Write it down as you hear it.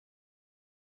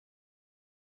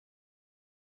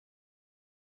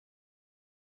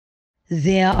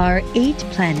There are 8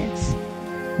 planets.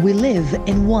 We live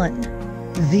in one,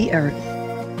 the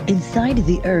Earth. Inside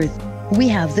the Earth, we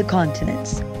have the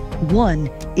continents. One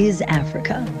is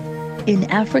Africa.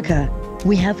 In Africa,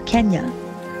 we have Kenya.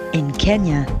 In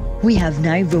Kenya, we have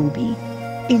Nairobi.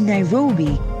 In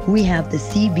Nairobi, we have the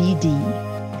CBD.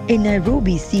 In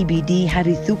Nairobi CBD,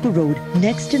 Harithuku Road,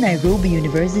 next to Nairobi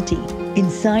University,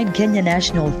 inside Kenya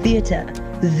National Theatre,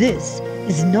 this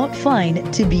is Not Fine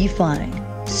to Be Fine,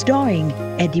 starring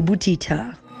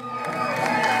Butita.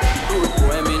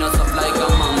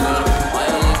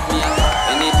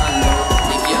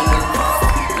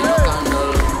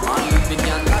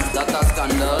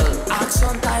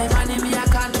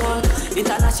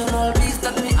 International beats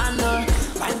that me handle.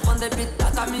 Fine from the beat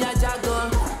that me a juggle.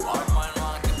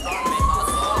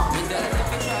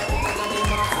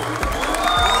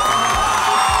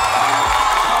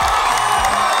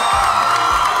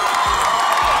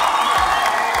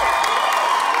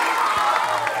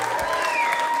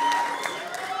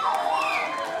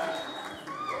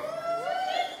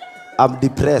 I'm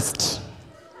depressed.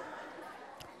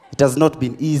 It has not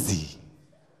been easy.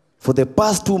 For the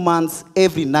past 2 months,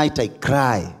 every night I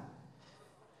cry.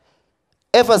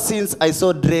 Ever since I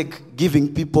saw Drake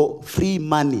giving people free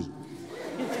money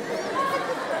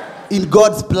in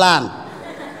God's plan.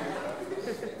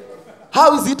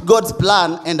 How is it God's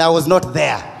plan and I was not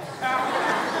there?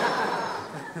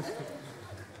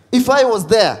 If I was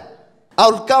there, I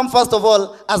would come first of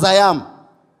all as I am.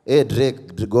 Hey,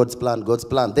 Drake, God's plan, God's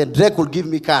plan. Then Drake will give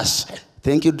me cash.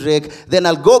 Thank you, Drake. Then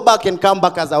I'll go back and come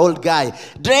back as an old guy.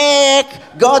 Drake,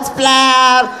 God's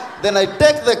plan. Then I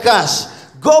take the cash,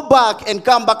 go back and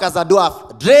come back as a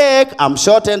dwarf. Drake, I'm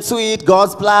short and sweet,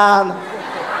 God's plan.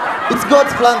 It's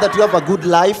God's plan that you have a good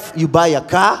life, you buy a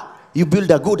car, you build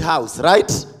a good house,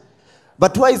 right?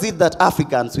 But why is it that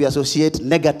Africans, we associate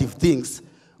negative things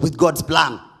with God's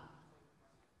plan?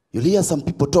 You'll hear some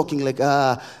people talking like,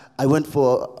 I went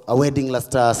for a wedding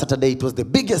last Saturday. It was the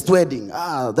biggest wedding.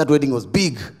 That wedding was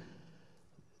big.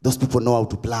 Those people know how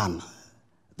to plan.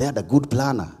 They had a good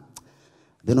planner.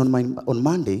 Then on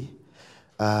Monday,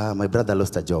 my brother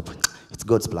lost a job. It's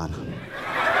God's plan.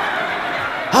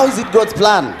 How is it God's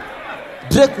plan?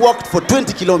 Drake walked for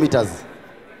 20 kilometers.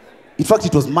 In fact,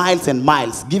 it was miles and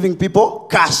miles, giving people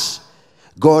cash.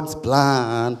 God's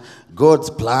plan,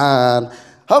 God's plan.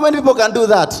 How many people can do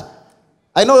that?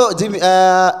 I know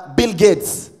Bill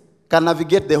Gates can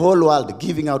navigate the whole world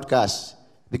giving out cash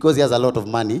because he has a lot of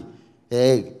money.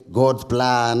 Hey, God's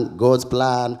plan, God's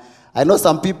plan. I know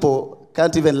some people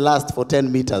can't even last for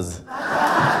 10 meters.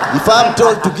 If I'm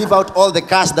told to give out all the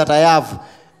cash that I have,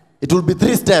 it will be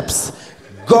 3 steps.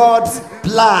 God's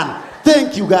plan.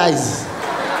 Thank you, guys.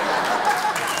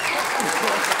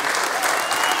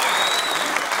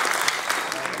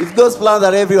 It's God's plan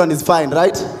that everyone is fine,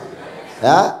 right?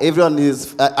 Yeah, everyone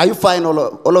is, are you fine?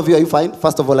 All of you, are you fine?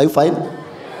 First of all, are you fine?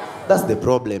 That's the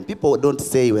problem. People don't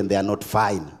say when they are not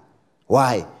fine.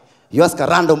 Why? You ask a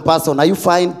random person, are you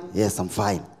fine? Yes, I'm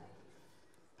fine.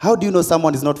 How do you know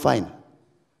someone is not fine?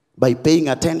 By paying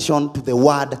attention to the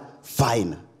word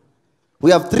fine. We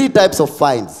have 3 types of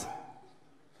fines.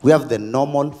 We have the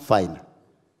normal fine.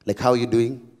 Like, how are you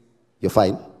doing? You're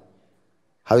fine.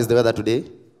 How is the weather today?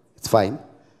 It's fine.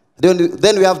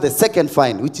 Then we have the second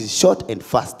fine, which is short and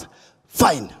fast.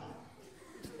 Fine.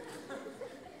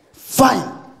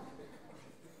 Fine.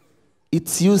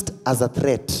 It's used as a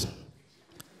threat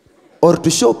or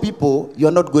to show people you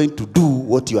are not going to do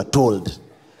what you are told.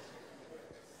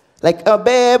 Like,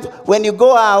 babe, when you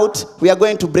go out, we are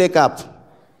going to break up.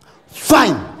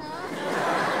 Fine.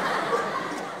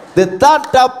 The third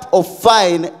type of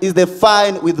fine is the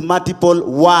fine with multiple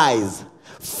Y's.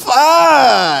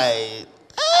 Fine.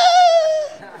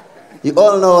 You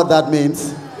all know what that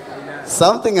means.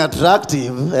 Something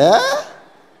attractive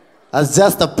has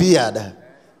just appeared.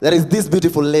 There is this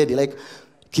beautiful lady, like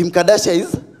Kim Kardashian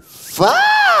is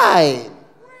fine.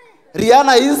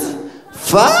 Rihanna is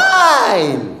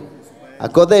fine.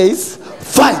 Akode is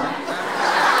fine.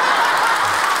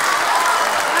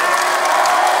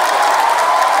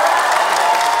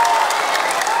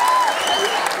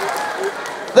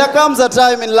 There comes a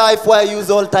time in life where I use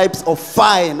all types of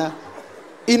fine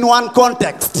in one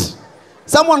context.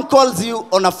 Someone calls you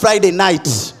on a Friday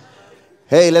night.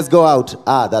 Hey, let's go out.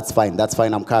 That's fine,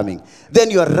 I'm coming.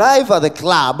 Then you arrive at the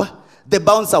club, the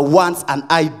bouncer wants an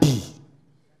ID.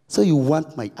 So you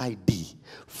want my ID.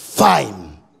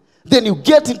 Fine. Then you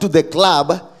get into the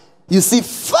club, you see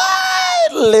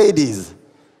 5 ladies.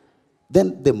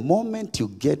 Then the moment you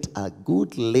get a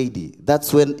good lady,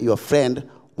 that's when your friend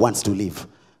wants to leave.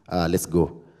 Let's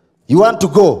go. You want to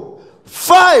go?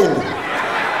 Fine.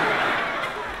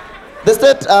 The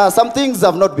state, some things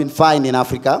have not been fine in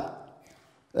Africa,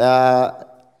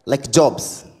 like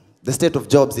jobs. The state of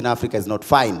jobs in Africa is not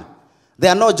fine.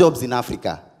 There are no jobs in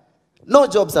Africa. No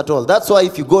jobs at all. That's why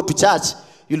if you go to church,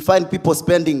 you'll find people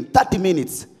spending 30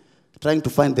 minutes trying to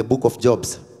find the book of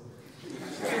jobs.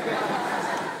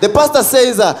 The pastor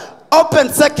says, open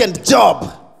second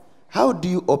job. How do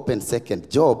you open second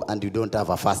job and you don't have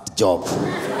a first job?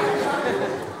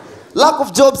 Lack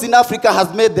of jobs in Africa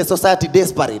has made the society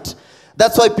desperate.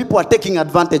 That's why people are taking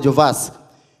advantage of us.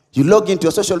 You log into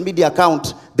your social media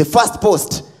account, the first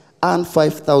post, earn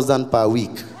 5,000 per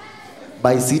week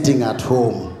by sitting at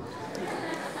home.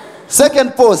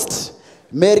 Second post,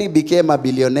 Mary became a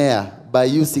billionaire by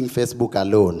using Facebook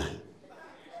alone.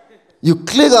 You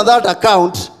click on that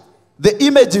account, the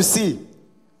image you see,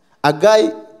 a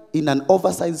guy in an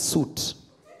oversized suit,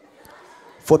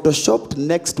 photoshopped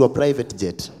next to a private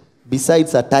jet,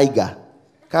 besides a tiger.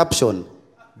 Caption,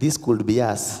 this could be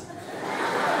us.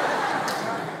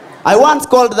 I once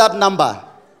called that number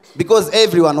because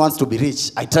everyone wants to be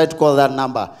rich. I tried to call that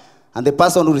number, and the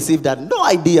person who received had no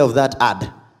idea of that ad.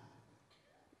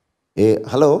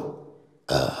 Hello?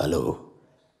 Hello.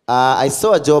 I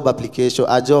saw a job application,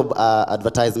 a job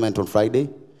advertisement on Friday.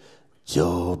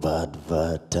 Job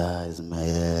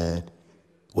advertisement.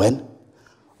 When?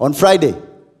 On Friday.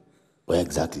 Where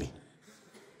exactly?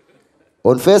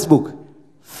 On Facebook.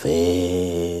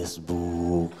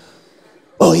 Facebook.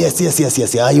 Oh, yes.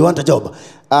 You want a job?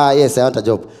 Yes, I want a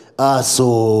job.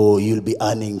 So you'll be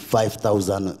earning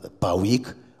 5,000 per week.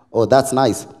 Oh, that's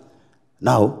nice.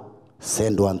 Now,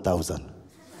 send 1,000.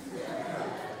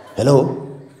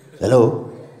 Hello?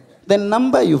 Hello? The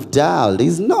number you've dialed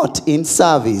is not in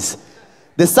service.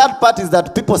 The sad part is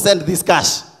that people send this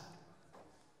cash.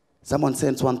 Someone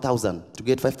sends 1,000 to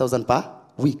get 5,000 per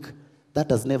week. That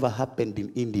has never happened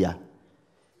in India.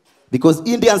 Because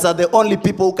Indians are the only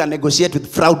people who can negotiate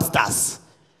with fraudsters.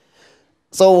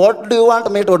 So what do you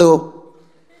want me to do?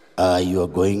 You are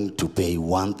going to pay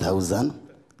 1,000,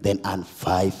 then earn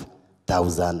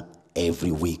 5,000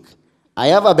 every week. I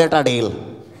have a better deal.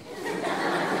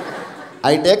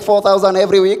 I take 4,000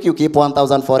 every week, you keep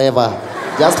 1,000 forever.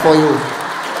 Just for you.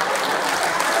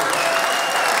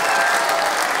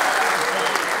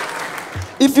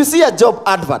 If you see a job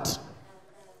advert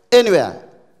anywhere,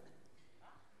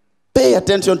 pay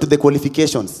attention to the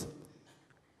qualifications.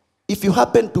 If you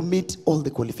happen to meet all the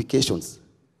qualifications,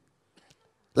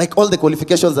 like all the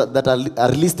qualifications that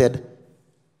are listed,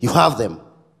 you have them,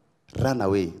 run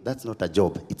away. That's not a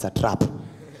job, it's a trap.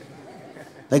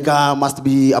 Like, must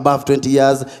be above 20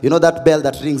 years. You know that bell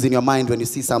that rings in your mind when you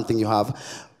see something you have?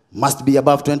 Must be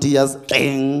above 20 years.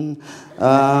 Ding.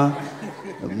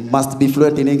 Must be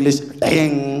fluent in English.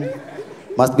 Ding.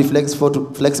 Must be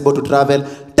flexible to travel.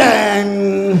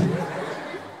 Ding.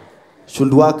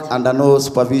 Should work under no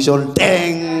supervision.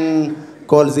 Ding.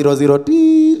 Call 00.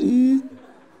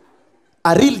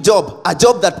 A real job, a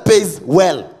job that pays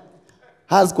well,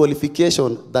 has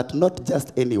qualification that not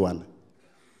just anyone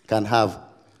can have.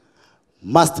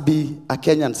 Must be a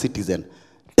Kenyan citizen.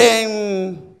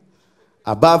 10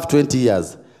 above 20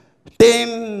 years.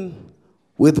 10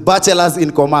 with bachelors in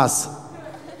commerce.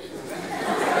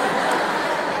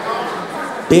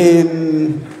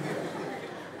 10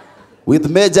 with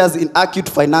majors in acute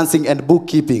financing and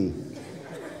bookkeeping.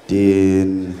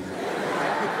 10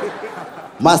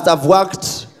 must have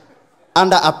worked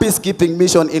under a peacekeeping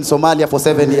mission in Somalia for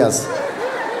 7 years.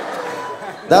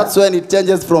 That's when it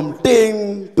changes from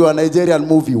ting to a Nigerian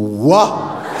movie.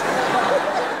 Wow.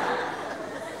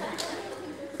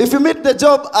 If you meet the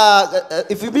job,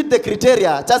 if you meet the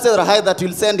criteria, chances are high that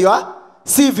you'll send your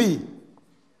CV.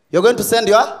 You're going to send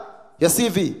your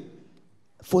CV.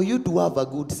 For you to have a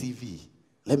good CV,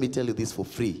 let me tell you this for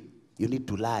free, you need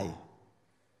to lie.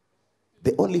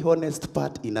 The only honest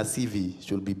part in a CV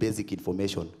should be basic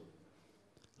information,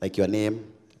 like your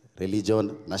name,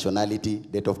 religion, nationality,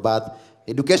 date of birth,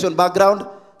 education background,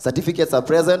 certificates are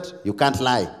present, you can't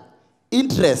lie.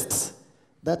 Interests,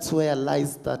 that's where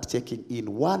lies start checking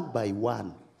in one by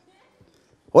one.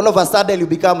 All of a sudden you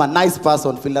become a nice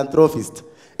person, philanthropist.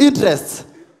 Interests,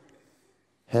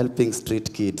 helping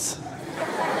street kids.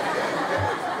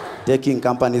 Taking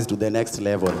companies to the next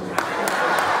level.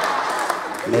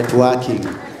 Networking.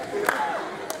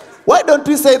 Why don't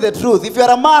we say the truth? If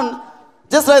you're a man,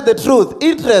 just write the truth.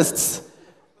 Interests,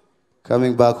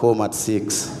 coming back home at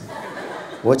 6.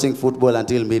 Watching football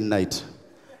until midnight.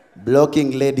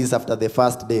 Blocking ladies after the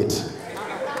first date.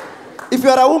 If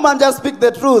you're a woman, just speak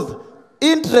the truth.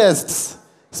 Interests,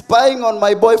 spying on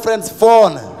my boyfriend's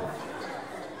phone.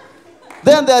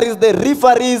 Then there is the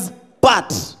referees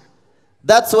part.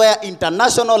 That's where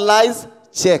international lies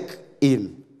check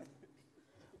in.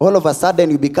 All of a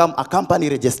sudden, you become a company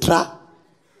registrar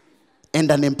and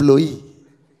an employee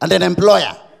and an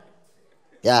employer.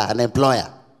 Yeah, an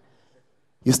employer.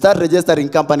 You start registering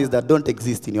companies that don't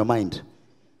exist in your mind.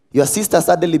 Your sister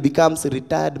suddenly becomes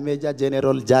retired Major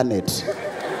General Janet,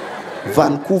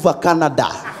 Vancouver, Canada.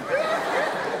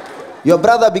 Your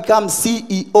brother becomes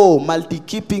CEO,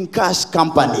 multi-keeping cash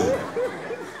company.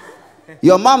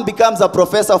 Your mom becomes a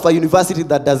professor of a university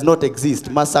that does not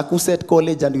exist, Massachusetts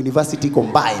College and University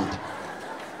combined,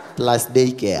 plus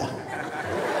daycare.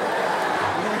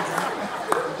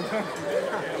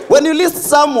 When you list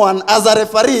someone as a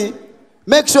referee,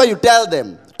 make sure you tell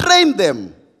them, train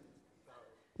them.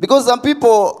 Because some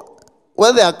people,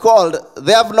 when they are called,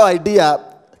 they have no idea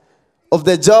of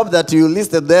the job that you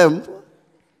listed them.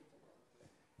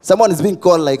 Someone is being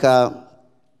called like,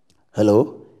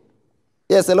 hello?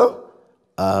 Yes, hello?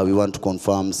 We want to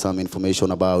confirm some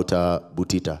information about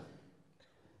Butita.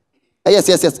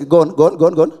 Yes. Go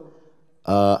on.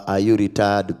 Are you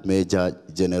retired Major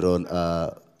General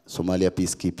Somalia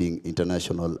Peacekeeping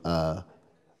International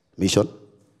Mission?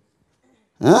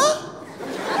 Huh?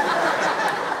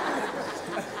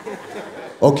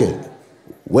 Okay.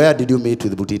 Where did you meet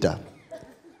with Butita?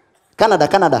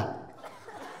 Canada.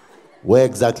 Where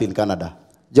exactly in Canada?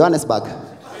 Johannesburg.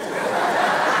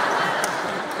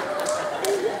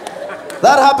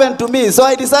 That happened to me. So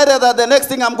I decided that the next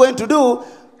thing I'm going to do,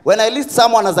 when I list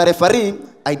someone as a referee,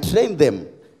 I train them.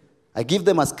 I give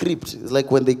them a script. It's like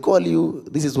when they call you,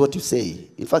 this is what you say.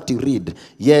 In fact, you read,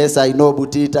 yes, I know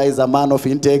Butita is a man of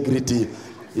integrity.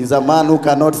 He's a man who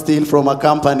cannot steal from a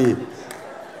company.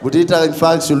 Butita, in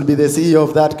fact, should be the CEO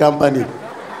of that company.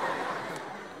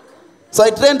 So I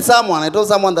trained someone. I told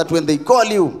someone that when they call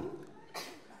you,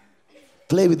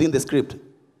 play within the script.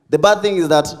 The bad thing is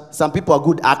that some people are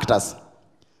good actors.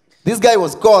 This guy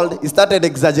was called, he started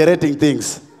exaggerating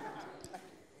things.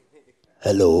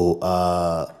 Hello,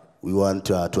 we want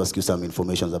to ask you some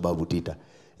information about Butita.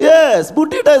 Yes,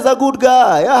 Butita is a good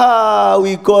guy.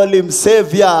 We call him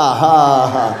Savior.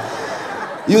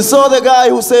 You saw the guy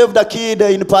who saved a kid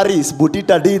in Paris.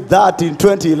 Butita did that in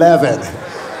 2011.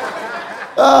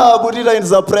 Butita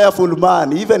is a prayerful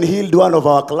man. He even healed one of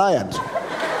our clients.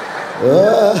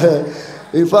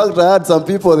 In fact, I had some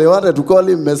people, they wanted to call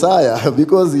him Messiah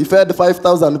because he fed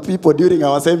 5,000 people during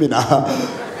our seminar.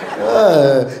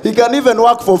 He can even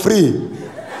work for free.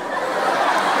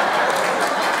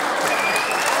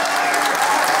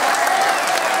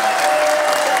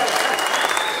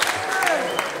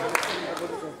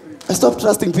 I stopped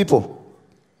trusting people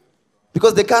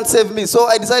because they can't save me. So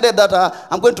I decided that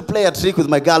I'm going to play a trick with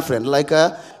my girlfriend. Like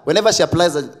whenever she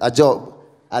applies a job,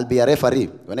 I'll be a referee.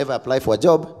 Whenever I apply for a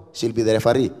job, she'll be the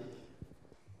referee.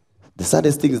 The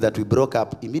saddest thing is that we broke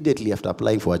up immediately after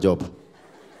applying for a job.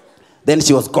 Then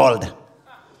she was called.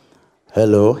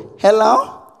 Hello?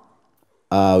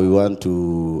 We want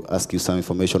to ask you some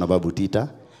information about Butita.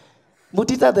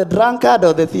 Butita, the drunkard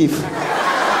or the thief?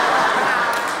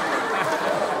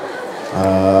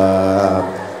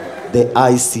 The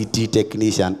ICT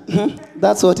technician.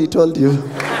 That's what he told you.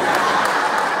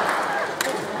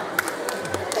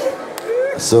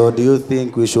 So do you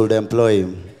think we should employ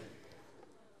him?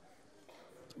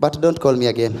 But don't call me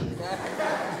again.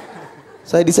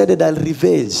 So I decided I'll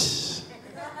revenge.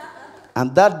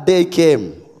 And that day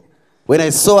came when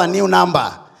I saw a new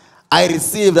number. I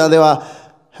received and they were,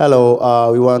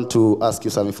 hello, we want to ask you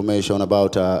some information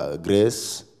about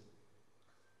Grace.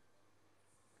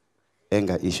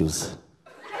 Anger issues.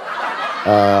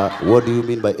 What do you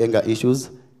mean by anger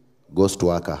issues? Ghost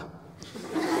worker.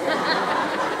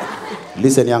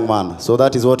 Listen, young man, so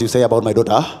that is what you say about my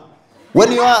daughter?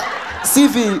 When your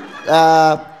CV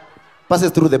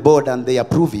passes through the board and they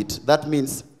approve it, that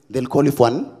means they'll call you for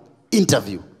an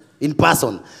interview in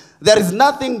person. There is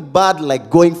nothing bad like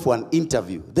going for an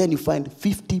interview. Then you find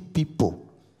 50 people.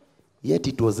 Yet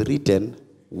it was written,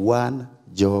 one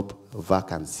job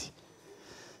vacancy.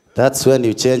 That's when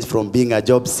you change from being a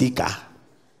job seeker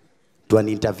to an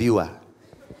interviewer.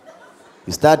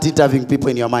 You start interviewing people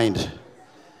in your mind.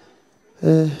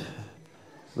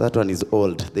 That one is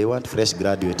old. They want fresh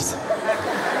graduates.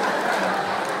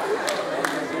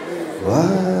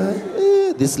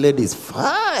 What? This lady is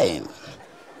fine.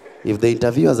 If the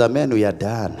interviewers are men, we are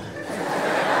done.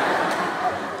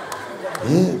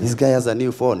 This guy has a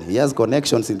new phone. He has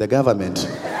connections in the government.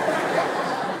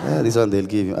 This one they'll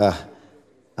give you.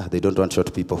 They don't want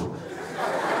short people.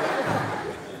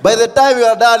 By the time you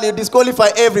are done, you disqualify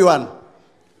everyone.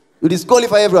 You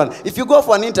disqualify everyone. If you go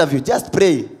for an interview, just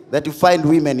pray that you find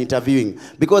women interviewing.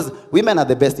 Because women are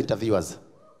the best interviewers.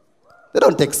 They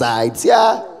don't take sides.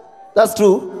 Yeah, that's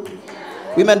true.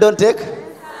 Women don't take?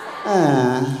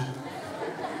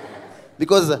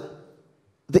 Because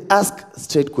they ask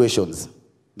straight questions.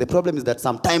 The problem is that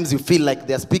sometimes you feel like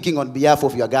they're speaking on behalf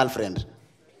of your girlfriend.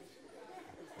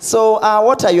 So,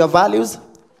 what are your values?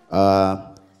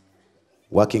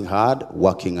 Working hard,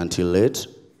 working until late.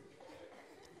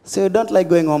 So you don't like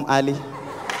going home early?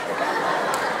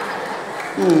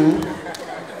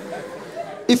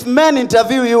 If men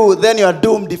interview you, then you are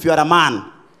doomed if you are a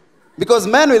man. Because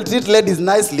men will treat ladies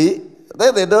nicely,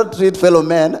 then they don't treat fellow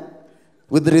men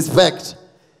with respect.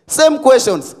 Same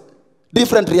questions,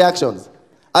 different reactions.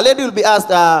 A lady will be asked,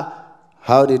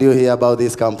 how did you hear about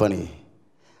this company?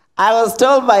 I was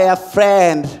told by a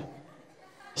friend.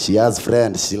 She has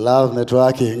friends. She loves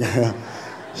networking.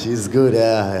 She's good.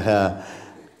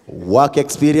 Work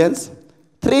experience?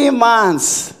 3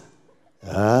 months.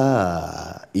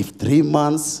 If 3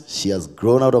 months she has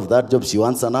grown out of that job, she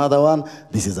wants another one,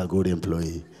 this is a good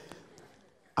employee.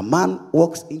 A man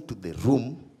walks into the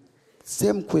room,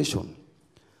 same question.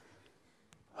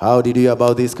 How did you hear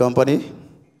about this company?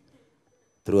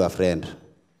 Through a friend.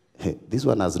 Hey, this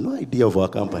one has no idea of our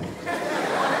company.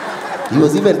 He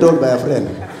was even told by a friend.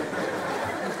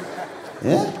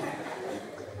 Yeah?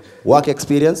 Work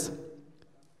experience?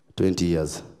 20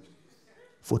 years.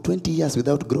 For 20 years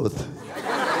without growth.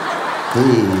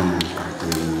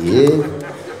 Hey.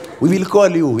 We will call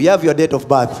you. We have your date of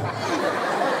birth.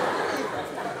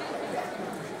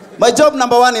 My job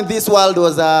number 1 in this world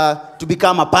was to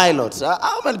become a pilot.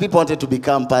 How many people wanted to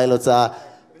become pilots?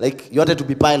 Like, you wanted to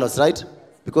be pilots, right?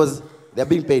 Because they're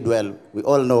being paid well. We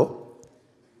all know.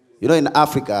 You know, in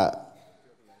Africa,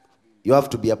 you have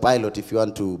to be a pilot if you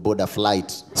want to board a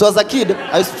flight. So as a kid,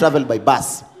 I used to travel by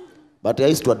bus. But I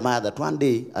used to admire that one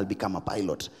day I'll become a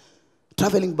pilot.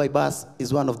 Traveling by bus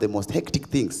is one of the most hectic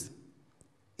things.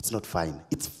 It's not fine.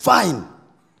 It's fine.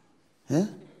 Yeah?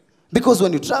 Because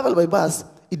when you travel by bus,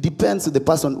 it depends on the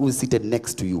person who is seated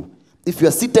next to you. If you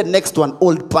are seated next to an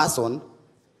old person,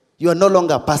 you are no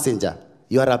longer a passenger.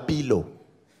 You are a pillow.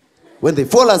 When they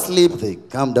fall asleep, they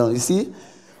calm down. You see?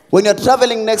 When you're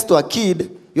traveling next to a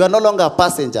kid, you are no longer a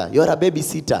passenger. You are a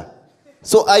babysitter.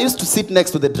 So I used to sit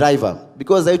next to the driver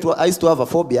because I used to have a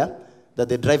phobia that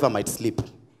the driver might sleep.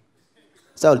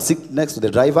 So I would sit next to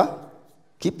the driver,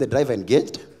 keep the driver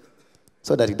engaged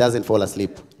so that he doesn't fall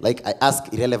asleep. Like I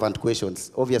ask irrelevant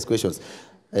questions, obvious questions.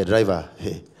 Hey, driver,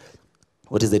 hey,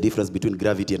 what is the difference between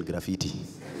gravity and graffiti?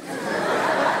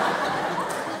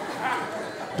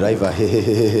 Driver,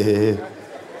 hey.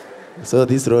 So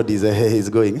this road is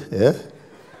going, yeah?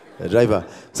 Driver.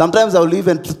 Sometimes I will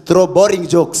even throw boring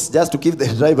jokes just to keep the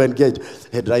driver engaged.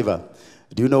 Hey, driver,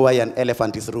 do you know why an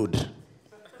elephant is rude?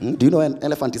 Do you know why an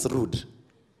elephant is rude?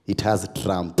 It has a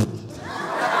trump.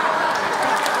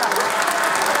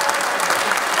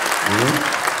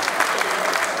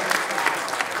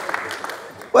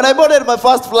 When I boarded my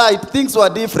first flight, things were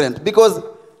different because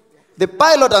the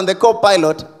pilot and the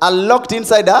co-pilot are locked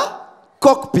inside a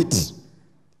cockpit.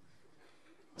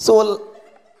 So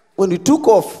when we took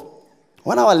off,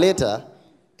 1 hour later,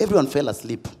 everyone fell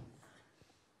asleep.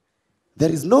 There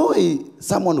is no way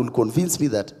someone will convince me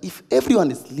that if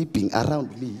everyone is sleeping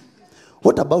around me,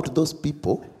 what about those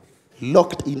people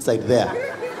locked inside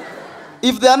there?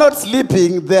 If they are not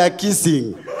sleeping, they are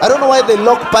kissing. I don't know why they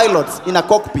lock pilots in a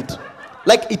cockpit.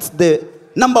 Like it's the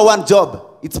 #1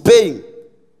 job. It's paying.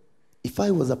 If I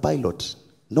was a pilot,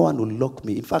 no one will lock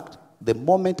me. In fact, the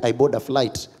moment I board a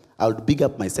flight, I would big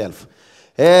up myself.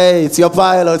 Hey, it's your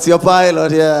pilot,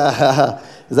 yeah.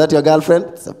 Is that your girlfriend?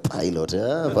 It's a pilot,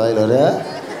 yeah,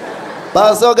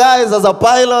 But so guys, as a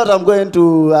pilot, I'm going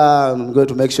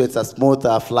to make sure it's a smooth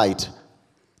flight.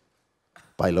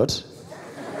 Pilot,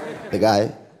 the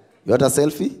guy, you want a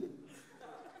selfie?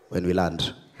 When we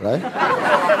land, right?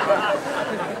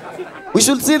 We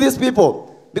should see these people.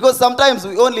 Because sometimes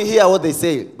we only hear what they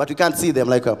say, but we can't see them.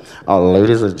 Like,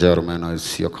 ladies and gentlemen,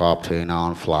 it's your captain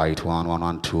on flight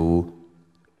 1112.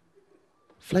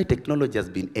 Flight technology has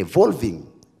been evolving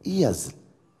years.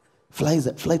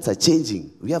 Flights are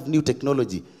changing. We have new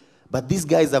technology. But these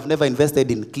guys have never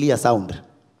invested in clear sound.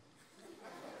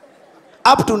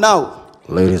 Up to now.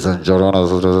 Ladies and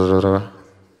gentlemen.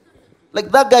 Like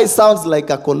that guy sounds like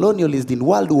a colonialist in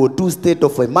World War II state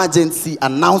of emergency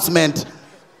announcement.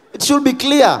 It should be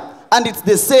clear. And it's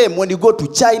the same when you go to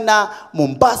China,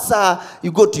 Mombasa,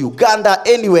 you go to Uganda,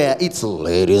 anywhere. It's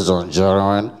ladies and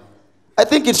gentlemen. I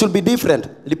think it should be different,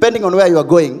 depending on where you are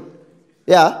going.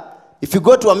 Yeah. If you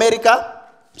go to America,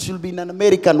 it should be in an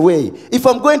American way. If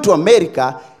I'm going to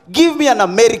America, give me an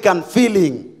American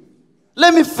feeling.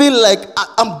 Let me feel like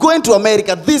I'm going to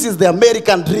America. This is the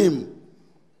American dream.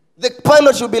 The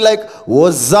pilot should be like,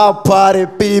 what's up, party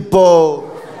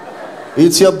people?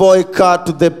 It's your boy Cut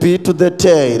to the P to the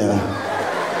tail.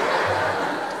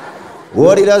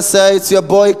 What did I say? It's your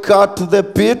boy Cut to the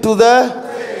P to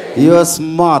the... You are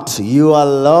smart. You are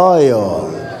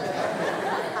loyal.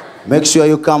 Make sure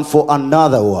you come for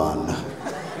another one.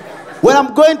 When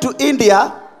I'm going to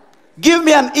India, give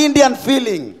me an Indian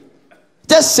feeling.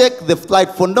 Just check the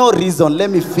flight for no reason. Let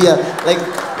me feel like,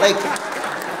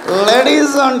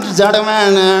 ladies and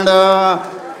gentlemen, and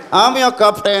I'm your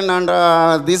captain,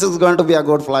 and this is going to be a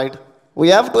good flight. We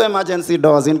have 2 emergency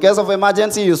doors. In case of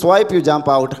emergency, you swipe, you jump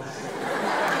out.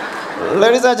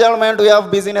 Ladies and gentlemen, we have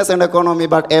business and economy,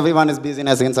 but everyone is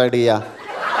business inside here.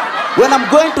 When I'm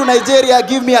going to Nigeria,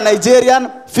 give me a Nigerian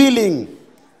feeling.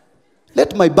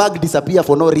 Let my bag disappear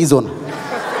for no reason.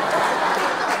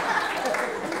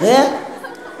 Yeah?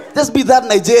 Just be that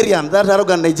Nigerian, that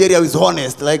arrogant Nigerian who is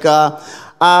honest. Like,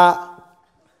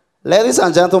 ladies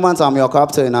and gentlemen, I'm your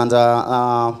captain, and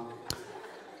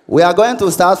we are going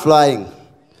to start flying.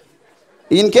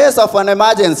 In case of an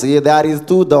emergency, there is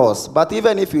 2 doors. But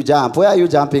even if you jump, where are you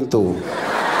jumping to?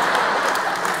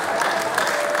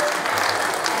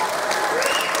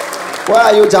 Where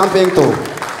are you jumping to?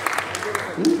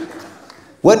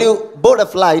 When you board a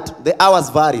flight, the hours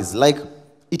varies. Like,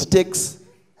 it takes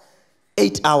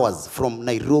 8 hours from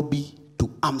Nairobi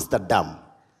to Amsterdam.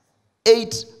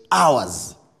 8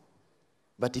 hours.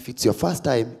 But if it's your first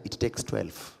time, it takes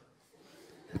 12.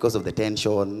 Because of the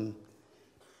tension.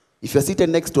 If you're seated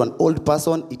next to an old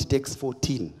person, it takes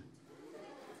 14.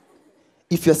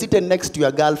 If you're seated next to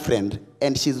your girlfriend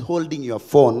and she's holding your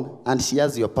phone and she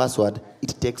has your password,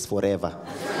 it takes forever.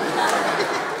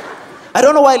 I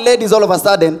don't know why ladies all of a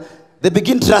sudden, they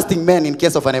begin trusting men in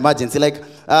case of an emergency. Like,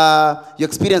 you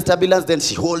experience turbulence, then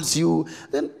she holds you.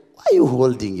 Then why are you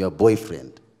holding your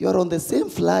boyfriend? You're on the same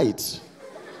flight.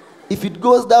 If it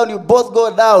goes down, you both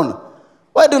go down.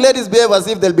 Why do ladies behave as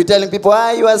if they'll be telling people,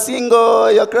 you are single,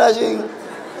 you're crashing?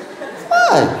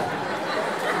 Why?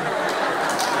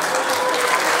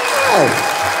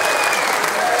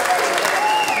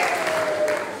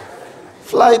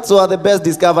 Flights were the best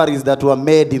discoveries that were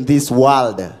made in this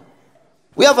world.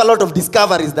 We have a lot of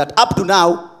discoveries that up to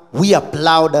now, we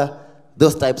applaud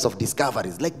those types of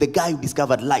discoveries. Like the guy who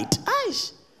discovered light.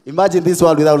 Imagine this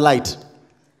world without light.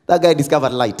 That guy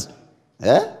discovered light.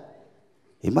 Yeah?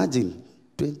 Imagine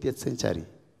 20th century,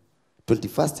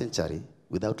 21st century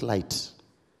without light.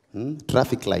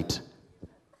 Traffic light.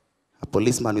 A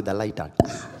policeman with a lighter.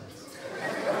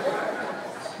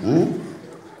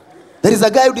 There is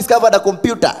a guy who discovered a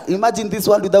computer. Imagine this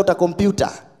world without a computer.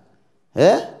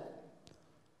 Eh?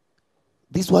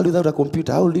 This world without a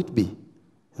computer, how will it be?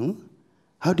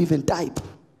 How do you even type?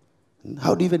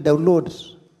 How do you even download?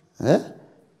 Eh?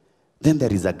 Then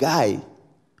there is a guy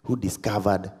who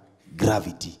discovered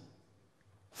gravity.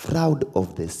 Fraud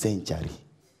of the century.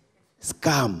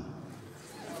 Scam.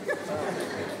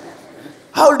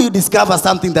 How do you discover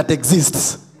something that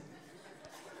exists?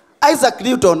 Isaac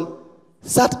Newton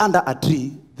sat under a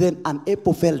tree, then an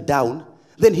apple fell down,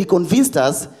 then he convinced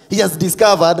us he has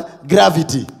discovered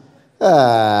gravity.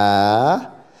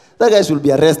 That guy should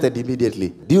be arrested immediately.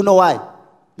 Do you know why?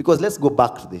 Because let's go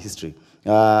back to the history.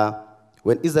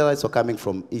 When Israelites were coming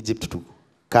from Egypt to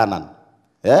Canaan,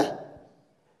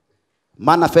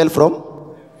 manna fell from?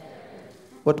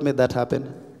 What made that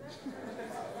happen?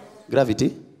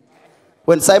 Gravity.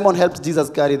 When Simon helped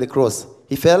Jesus carry the cross,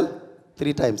 he fell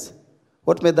 3 times.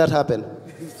 What made that happen?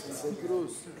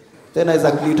 Then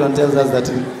Isaac Newton tells us that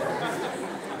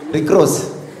the cross.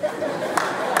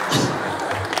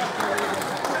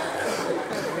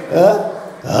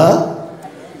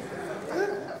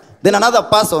 Then another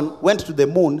person went to the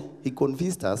moon. He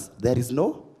convinced us there is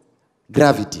no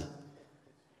gravity.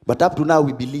 But up to now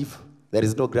we believe there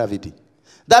is no gravity.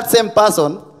 That same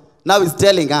person now is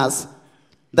telling us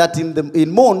that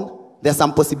in moon there's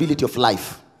some possibility of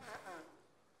life.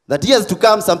 That years to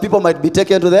come some people might be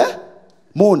taken to the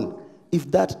moon.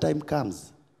 If that time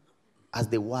comes, as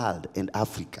the world and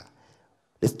Africa,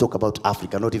 let's talk about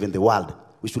Africa, not even the world,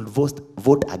 we should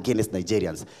vote against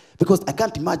Nigerians. Because I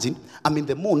can't imagine, I'm in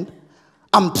the moon,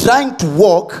 I'm trying to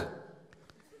walk,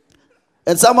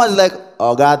 and someone's like,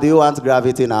 oh God, you want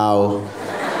gravity now?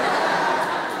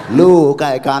 Look,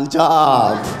 I can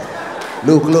jump.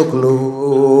 Look, look,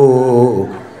 look.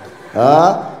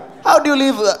 How do you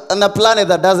live on a planet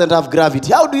that doesn't have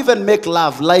gravity? How do you even make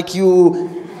love? Like you...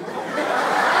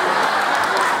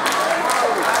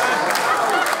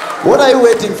 What are you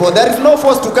waiting for? There is no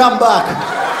force to come back.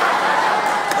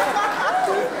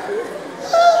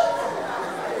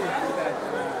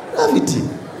 Gravity.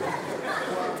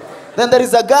 Then there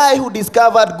is a guy who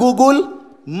discovered Google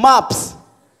Maps.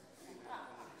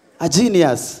 A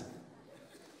genius.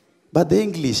 But the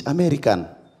English, American.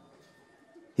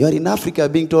 You are in Africa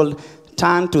being told,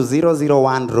 turn to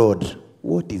 001 road.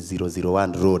 What is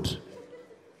 001 road?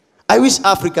 I wish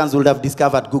Africans would have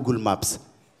discovered Google Maps.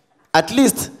 At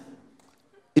least,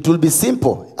 it will be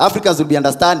simple. Africans will be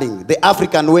understanding the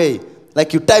African way.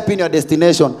 Like you type in your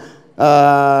destination,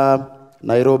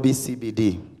 Nairobi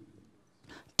CBD.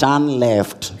 Turn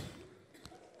left.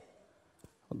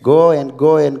 Go and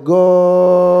go and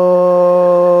go.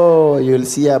 You'll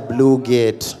see a blue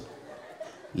gate.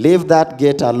 Leave that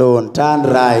gate alone. Turn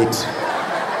right.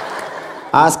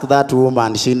 Ask that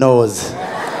woman. She knows.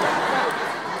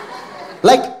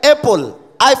 Like Apple,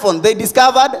 iPhone, they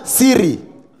discovered Siri.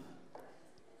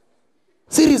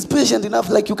 Siri is patient enough,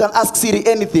 like you can ask Siri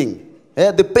anything.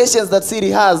 The patience that Siri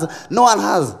has, no one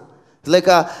has. It's like,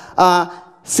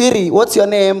 Siri, what's your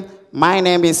name? My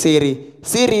name is Siri.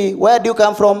 Siri, where do you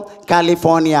come from?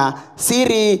 California.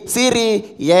 Siri,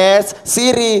 Siri, yes.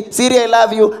 Siri, Siri, I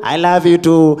love you. I love you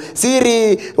too.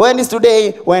 Siri, when is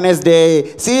today?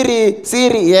 Wednesday. Siri,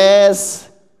 Siri, yes.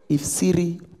 If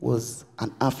Siri was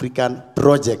an African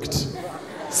project.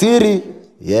 Siri,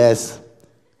 yes.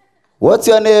 What's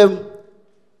your name?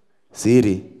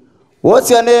 Siri. What's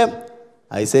your name?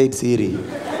 I said Siri.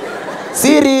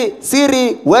 Siri,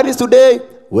 Siri, where is today?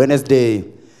 Wednesday.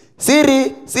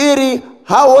 Siri, Siri,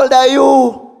 how old are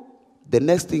you? The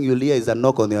next thing you'll hear is a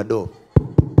knock on your door.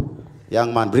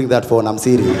 Young man, bring that phone, I'm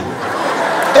Siri.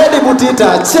 Eddie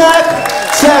Butita, check,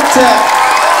 check, check.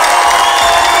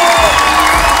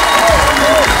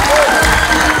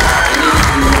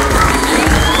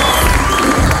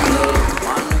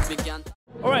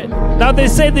 Now they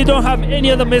say they don't have any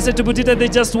other message to Butita, they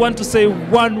just want to say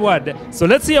one word. So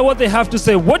let's hear what they have to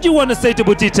say. What do you want to say to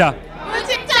Butita?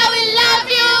 Butita, we love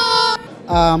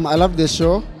you! I love the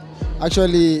show.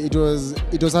 Actually, it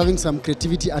was having some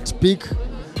creativity at peak.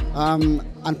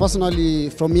 And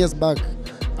personally, from years back,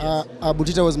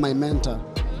 Butita was my mentor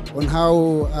on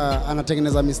how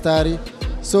anatengeneza mistari.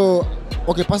 So,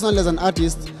 okay, personally as an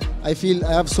artist, I feel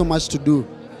I have so much to do.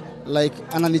 Like,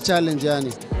 anani challenge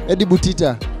yani. Eddie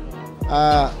Butita,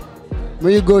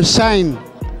 when you go shine,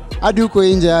 hadi uko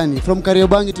inje yani, from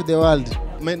Kariobangi to the world.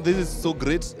 Man, this is so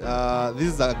great.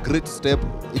 This is a great step.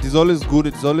 It is always good.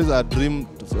 It's always a dream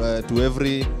to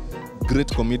every great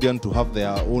comedian to have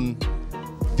their own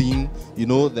thing. You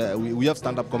know, we have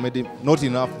stand-up comedy. Not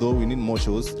enough though. We need more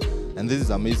shows. And this is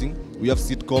amazing. We have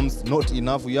sitcoms. Not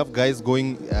enough. We have guys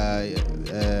going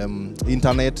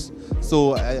internet.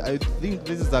 So I think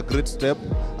this is a great step.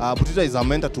 Butita is a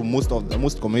mentor to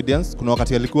most comedians. Kuna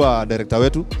wakati alikuwa director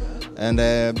wetu. And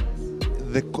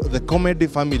the comedy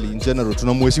family in general,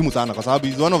 tunamheshimu sana kwa sababu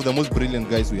he's one of the most brilliant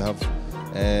guys we have.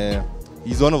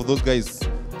 He's one of those guys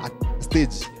at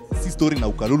stage. Si story na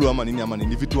ukalulu ama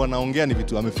nini vitu anaongea ni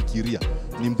vitu amefikiria.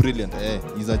 Ni brilliant.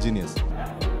 He's a genius.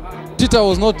 Butita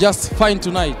was not just fine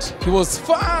tonight. He was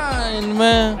fine,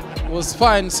 man. He was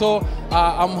fine. So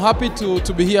I'm happy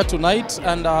to be here tonight,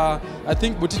 and I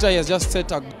think Butita has just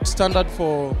set a standard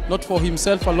for not for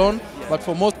himself alone, but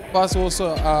for most of us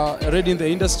also already in the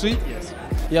industry. Yes.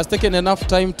 He has taken enough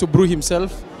time to brew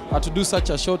himself to do such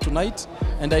a show tonight,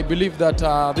 and I believe that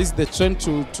this is the trend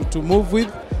to move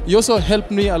with. He also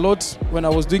helped me a lot when I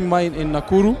was doing mine in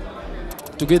Nakuru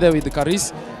together with the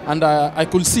Karis, and I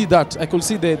could see that. I could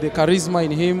see the charisma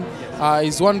in him.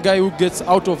 He's one guy who gets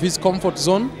out of his comfort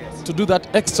zone to do that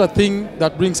extra thing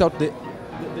that brings out the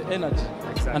energy.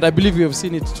 Exactly. And I believe you have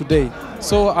seen it today.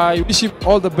 So I wish him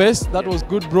all the best. That was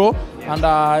good, bro. And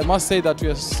I must say that we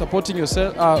are supporting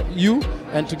you,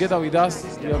 and together with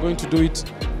us, we are going to do it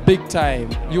big time.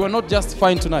 You are not just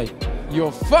fine tonight.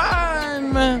 You're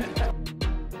fine, man.